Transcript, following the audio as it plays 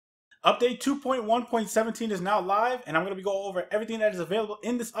Update 2.1.17 is now live, and I'm going to be going over everything that is available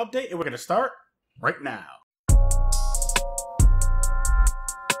in this update, and we're going to start right now.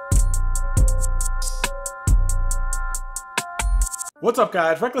 What's up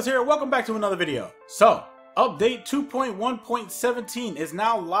guys, Reckless here, welcome back to another video. So, update 2.1.17 is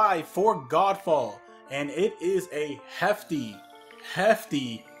now live for Godfall, and it is a hefty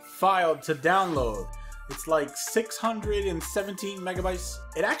file to download. It's like 617 megabytes.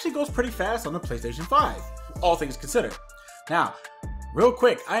 It actually goes pretty fast on the PlayStation 5, all things considered. Now, real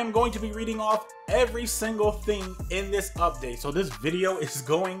quick, I am going to be reading off every single thing in this update, so this video is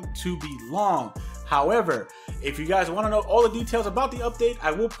going to be long. However, if you guys want to know all the details about the update,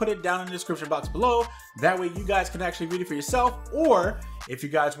 I will put it down in the description box below. That way you guys can actually read it for yourself, or if you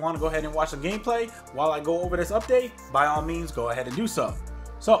guys want to go ahead and watch some gameplay while I go over this update, by all means go ahead and do so.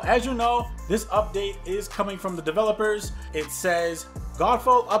 So as you know, this update is coming from the developers. It says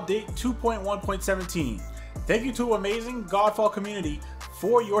Godfall update 2.1.17. Thank you to amazing Godfall community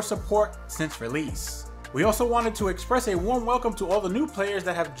for your support since release. We also wanted to express a warm welcome to all the new players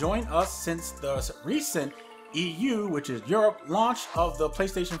that have joined us since the recent EU, which is Europe, launch of the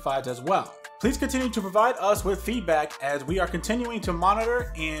PlayStation 5s as well. Please continue to provide us with feedback as we are continuing to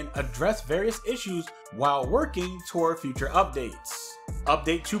monitor and address various issues while working toward future updates.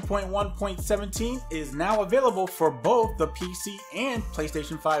 Update 2.1.17 is now available for both the PC and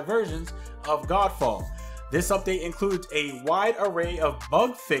PlayStation 5 versions of Godfall. This update includes a wide array of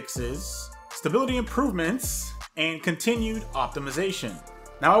bug fixes, stability improvements, and continued optimization.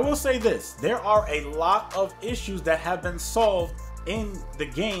 Now I will say this, there are a lot of issues that have been solved in the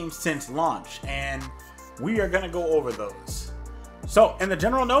game since launch, and we are going to go over those. So in the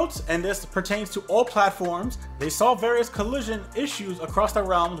general notes, and this pertains to all platforms, they solve various collision issues across the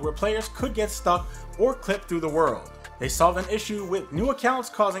realms where players could get stuck or clipped through the world. They solved an issue with new accounts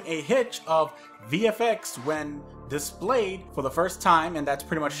causing a hitch of VFX when displayed for the first time, and that's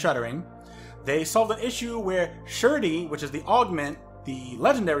pretty much shuddering. They solved an issue where Surety, which is the augment, the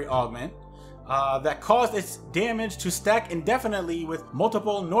legendary augment, that caused its damage to stack indefinitely with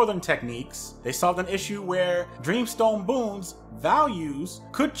multiple northern techniques. They solved an issue where Dreamstone Boon's values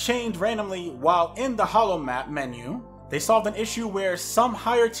could change randomly while in the hollow map menu. They solved an issue where some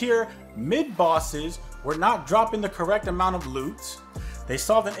higher tier mid-bosses were not dropping the correct amount of loot. They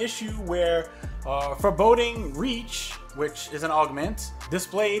solved an issue where Foreboding Reach, which is an augment,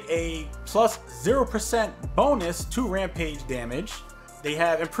 displayed a plus 0% bonus to rampage damage. They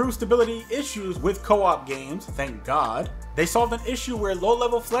have improved stability issues with co-op games, thank God. They solved an issue where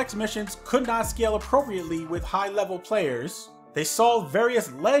low-level flex missions could not scale appropriately with high-level players. They solved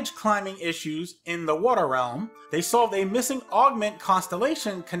various ledge climbing issues in the water realm. They solved a missing augment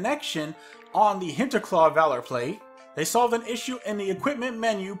constellation connection on the Hinterclaw Valor plate. They solved an issue in the equipment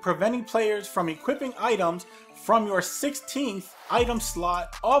menu preventing players from equipping items from your 16th item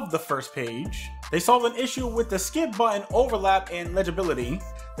slot of the first page. They solved an issue with the skip button overlap in legibility.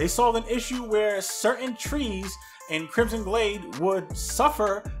 They solved an issue where certain trees in Crimson Glade would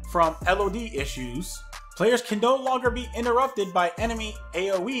suffer from LOD issues. Players can no longer be interrupted by enemy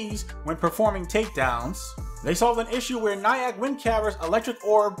AoEs when performing takedowns. They solved an issue where Nyack Windcaver's electric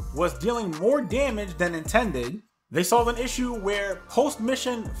orb was dealing more damage than intended. They solved an issue where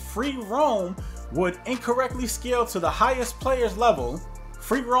post-mission free roam would incorrectly scale to the highest player's level.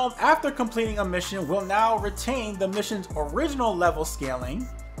 Free roam after completing a mission will now retain the mission's original level scaling.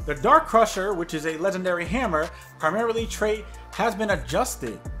 The Dark Crusher, which is a legendary hammer, primarily trait, has been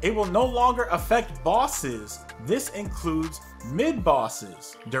adjusted. It will no longer affect bosses. This includes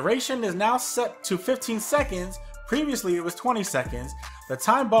mid-bosses. Duration is now set to 15 seconds. Previously it was 20 seconds. The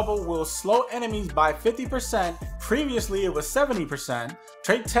time bubble will slow enemies by 50%. Previously it was 70%.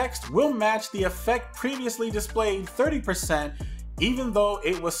 Trait text will match the effect previously displayed 30%, even though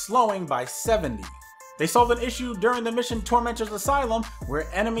it was slowing by 70%. They solved an issue during the mission Tormentor's Asylum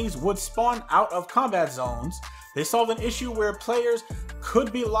where enemies would spawn out of combat zones. They solved an issue where players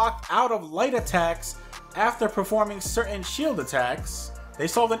could be locked out of light attacks after performing certain shield attacks. They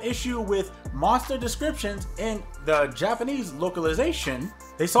solved an issue with monster descriptions in the Japanese localization.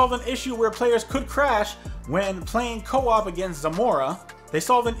 They solved an issue where players could crash when playing co-op against Zamora. They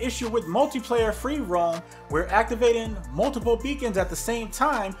solved an issue with multiplayer free roam where activating multiple beacons at the same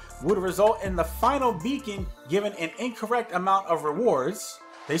time would result in the final beacon given an incorrect amount of rewards.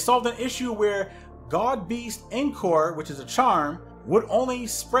 They solved an issue where God Beast Encore, which is a charm, would only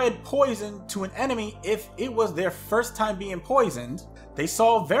spread poison to an enemy if it was their first time being poisoned. They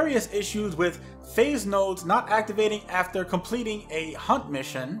solved various issues with phase nodes not activating after completing a hunt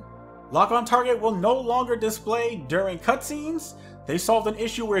mission. Lock on target will no longer display during cutscenes. They solved an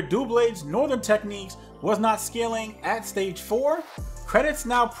issue where Doublade's Northern Techniques was not scaling at stage 4. Credits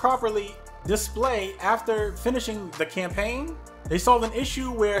now properly display after finishing the campaign. They solved an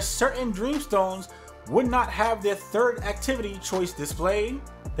issue where certain Dreamstones would not have their third activity choice displayed.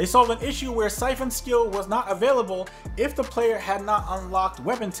 They solved an issue where Siphon skill was not available if the player had not unlocked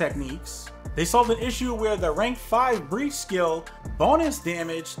weapon techniques. They solved an issue where the rank 5 breach skill bonus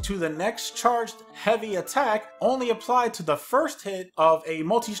damage to the next charged heavy attack only applied to the first hit of a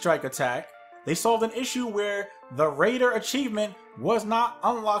multi-strike attack. They solved an issue where the Raider achievement was not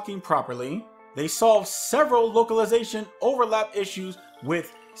unlocking properly. They solved several localization overlap issues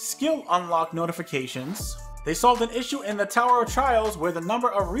with skill unlock notifications. They solved an issue in the Tower of Trials where the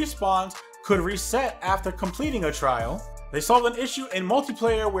number of respawns could reset after completing a trial. They solved an issue in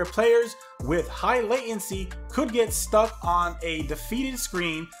multiplayer where players with high latency could get stuck on a defeated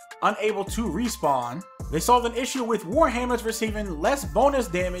screen, unable to respawn. They solved an issue with Warhammers receiving less bonus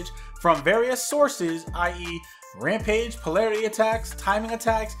damage from various sources, i.e. Rampage, Polarity attacks, Timing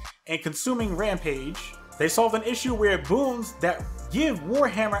attacks, and Consuming Rampage. They solved an issue where boons that give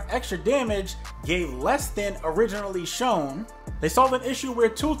Warhammer extra damage gave less than originally shown. They solved an issue where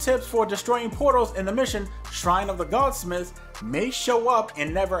tooltips for destroying portals in the mission Shrine of the Godsmith may show up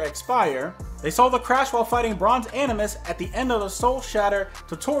and never expire. They solved a crash while fighting Bronze Animus at the end of the Soul Shatter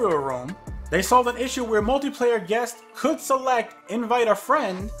tutorial room. They solved an issue where multiplayer guests could select Invite a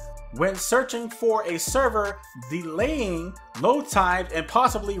Friend when searching for a server, delaying load times and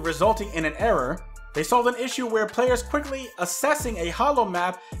possibly resulting in an error. They solved an issue where players quickly assessing a holo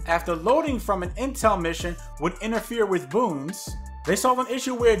map after loading from an intel mission would interfere with boons. They solved an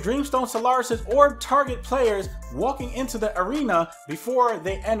issue where Dreamstone Solaris' orb target players walking into the arena before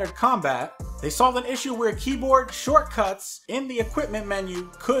they entered combat. They solved an issue where keyboard shortcuts in the equipment menu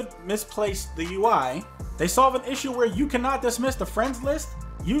could misplace the UI. They solved an issue where you cannot dismiss the friends list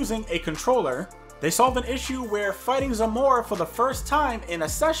using a controller. They solved an issue where fighting Zamora for the first time in a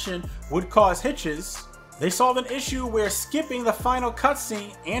session would cause hitches. They solved an issue where skipping the final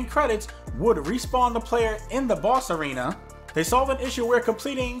cutscene and credits would respawn the player in the boss arena. They solved an issue where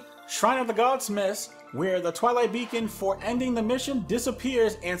completing Shrine of the Godsmith, where the Twilight Beacon for ending the mission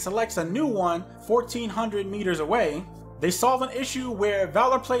disappears and selects a new one 1400 meters away. They solved an issue where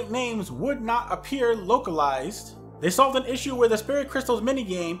Valor Plate names would not appear localized. They solved an issue where the Spirit Crystals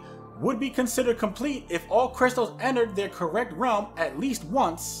minigame would be considered complete if all crystals entered their correct realm at least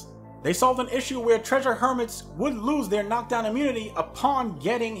once. They solved an issue where treasure hermits would lose their knockdown immunity upon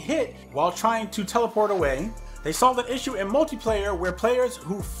getting hit while trying to teleport away. They solved an issue in multiplayer where players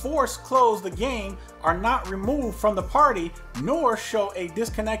who force close the game are not removed from the party nor show a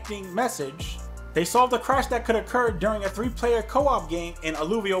disconnecting message. They solved a crash that could occur during a 3-player co-op game in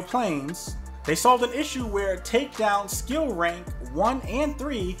Alluvial Plains. They solved an issue where takedown skill rank 1 and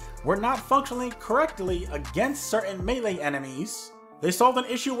 3 were not functioning correctly against certain melee enemies. They solved an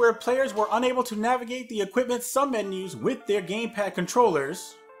issue where players were unable to navigate the equipment submenus with their gamepad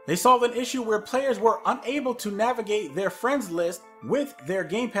controllers. They solved an issue where players were unable to navigate their friends list with their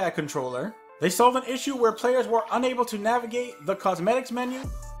gamepad controller. They solved an issue where players were unable to navigate the cosmetics menu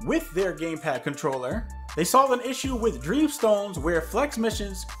with their gamepad controller. They solved an issue with Dreamstones where flex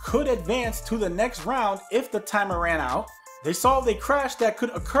missions could advance to the next round if the timer ran out. They solved a crash that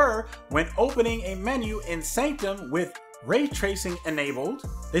could occur when opening a menu in Sanctum with ray tracing enabled.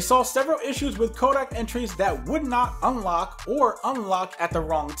 They solved several issues with codec entries that would not unlock or unlock at the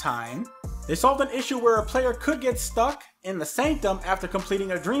wrong time. They solved an issue where a player could get stuck in the Sanctum after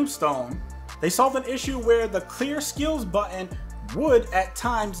completing a Dreamstone. They solved an issue where the clear skills button would at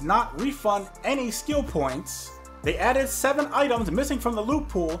times not refund any skill points. They added 7 items missing from the loot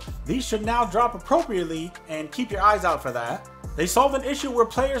pool. These should now drop appropriately and keep your eyes out for that. They solved an issue where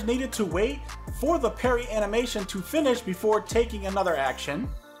players needed to wait for the parry animation to finish before taking another action.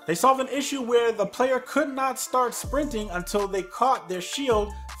 They solved an issue where the player could not start sprinting until they caught their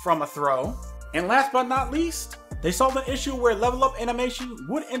shield from a throw. And last but not least, they solved an issue where level up animation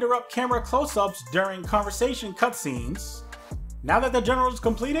would interrupt camera close-ups during conversation cutscenes. Now that the general is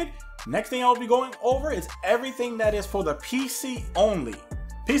completed, next thing I'll be going over is everything that is for the PC only.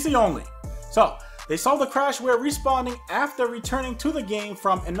 PC only. So, they solved a crash where respawning after returning to the game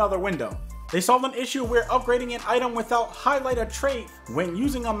from another window. They solved an issue where upgrading an item without highlight a trait when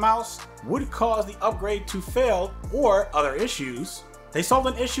using a mouse would cause the upgrade to fail or other issues. They solved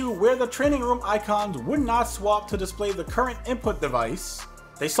an issue where the training room icons would not swap to display the current input device.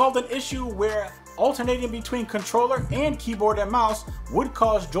 They solved an issue where alternating between controller and keyboard and mouse would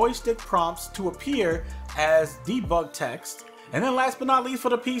cause joystick prompts to appear as debug text. And then last but not least for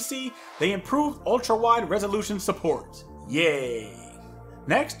the PC, they improved ultra-wide resolution support. Yay!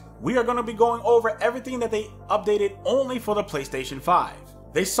 Next, we are going to be going over everything that they updated only for the PlayStation 5.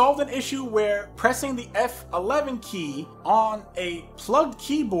 They solved an issue where pressing the F11 key on a plugged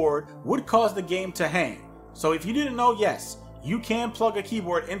keyboard would cause the game to hang. So if you didn't know, yes, you can plug a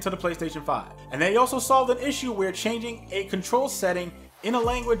keyboard into the PlayStation 5. And they also solved an issue where changing a control setting in a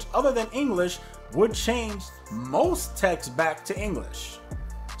language other than English would change most text back to English.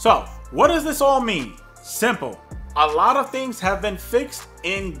 So, what does this all mean? Simple. A lot of things have been fixed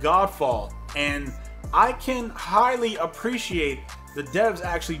in Godfall, and I can highly appreciate the devs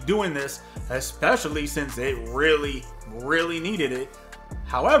actually doing this, especially since it really needed it.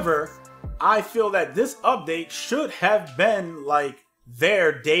 However, I feel that this update should have been like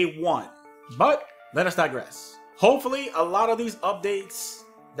there day one. But let us digress. Hopefully, a lot of these updates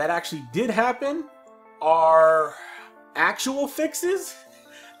that actually did happen are actual fixes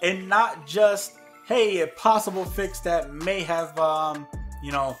and not just, hey, a possible fix that may have,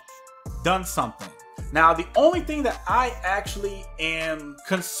 done something. Now, the only thing that I actually am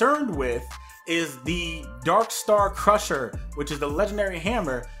concerned with is the Dark Star Crusher, which is the legendary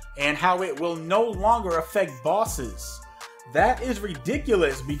hammer, and how it will no longer affect bosses. That is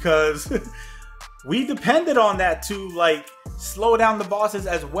ridiculous because we depended on that to like slow down the bosses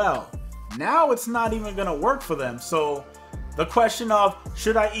as well. Now it's not even gonna work for them. So the question of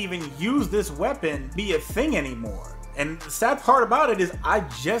should I even use this weapon be a thing anymore? And the sad part about it is I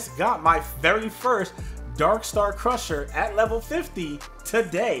just got my very first Dark Star Crusher at level 50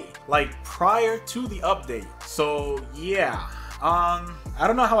 today, like prior to the update. So yeah, I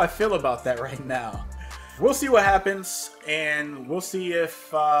don't know how I feel about that right now. We'll see what happens, and we'll see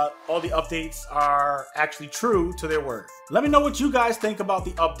if all the updates are actually true to their word. Let me know what you guys think about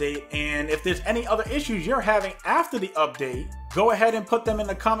the update, and if there's any other issues you're having after the update, go ahead and put them in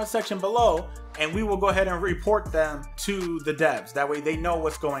the comment section below, and we will go ahead and report them to the devs. That way they know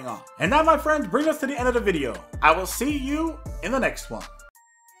what's going on. And that, my friends, brings us to the end of the video. I will see you in the next one.